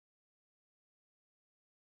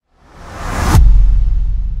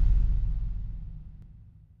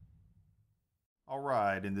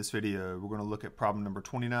Alright, in this video we're going to look at problem number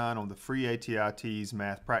 29 on the free ATI TEAS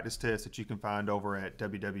math practice test that you can find over at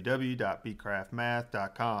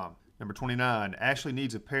www.bcraftmath.com. Number 29, Ashley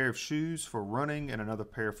needs a pair of shoes for running and another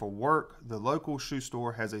pair for work. The local shoe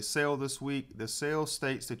store has a sale this week. The sale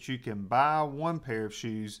states that you can buy one pair of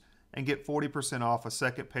shoes and get 40% off a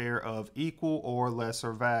second pair of equal or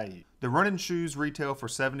lesser value. The running shoes retail for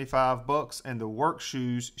 $75 and the work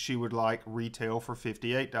shoes she would like retail for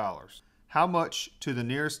 $58. How much to the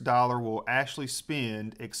nearest dollar will Ashley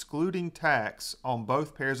spend, excluding tax, on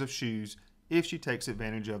both pairs of shoes if she takes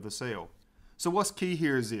advantage of the sale? So what's key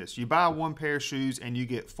here is this. You buy one pair of shoes and you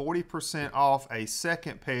get 40% off a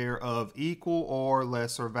second pair of equal or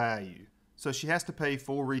lesser value. So she has to pay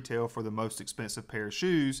full retail for the most expensive pair of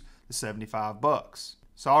shoes, the $75.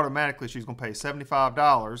 So automatically she's going to pay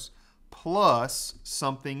 $75 plus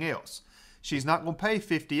something else. She's not going to pay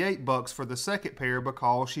 $58 for the second pair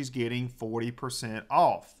because she's getting 40%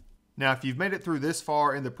 off. Now, if you've made it through this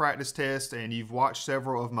far in the practice test and you've watched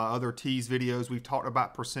several of my other TEAS videos, we've talked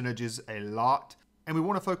about percentages a lot, and we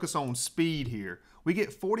want to focus on speed here. We get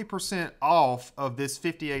 40% off of this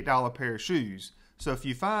 $58 pair of shoes. So if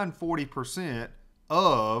you find 40%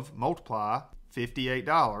 of, multiply,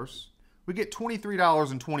 $58, we get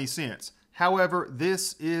 $23.20. However,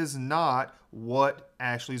 this is not what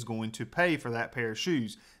Ashley's going to pay for that pair of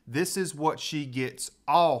shoes. This is what she gets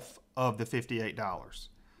off of the $58.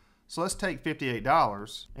 So let's take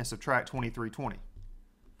 $58 and subtract $23.20.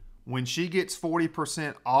 When she gets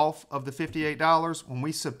 40% off of the $58, when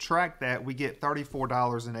we subtract that, we get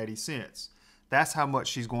 $34.80. That's how much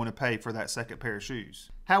she's going to pay for that second pair of shoes.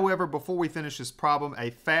 However, before we finish this problem, a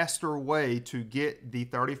faster way to get the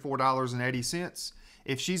 $34.80,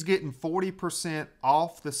 if she's getting 40%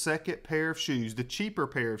 off the second pair of shoes, the cheaper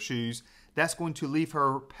pair of shoes, that's going to leave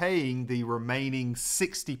her paying the remaining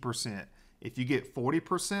 60%. If you get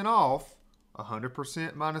 40% off,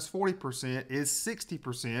 100% minus 40% is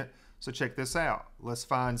 60%. So check this out. Let's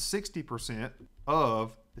find 60%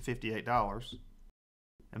 of the $58.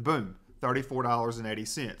 And boom,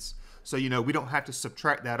 $34.80. So, we don't have to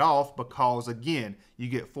subtract that off because, again, you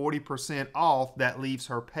get 40% off. That leaves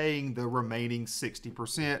her paying the remaining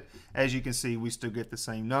 60%. As you can see, we still get the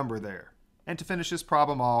same number there. And to finish this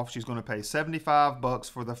problem off, she's going to pay $75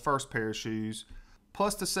 for the first pair of shoes,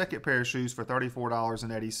 plus the second pair of shoes for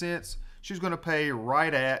 $34.80. She's going to pay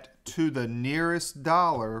right at, to the nearest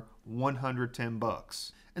dollar,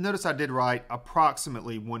 $110. And notice I did write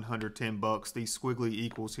approximately $110, these squiggly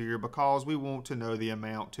equals here, because we want to know the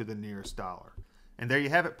amount to the nearest dollar. And there you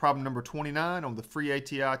have it, problem number 29 on the free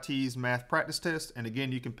ATI TEAS math practice test. And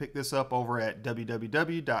again, you can pick this up over at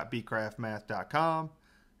www.bcraftmath.com.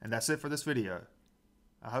 And that's it for this video.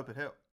 I hope it helped.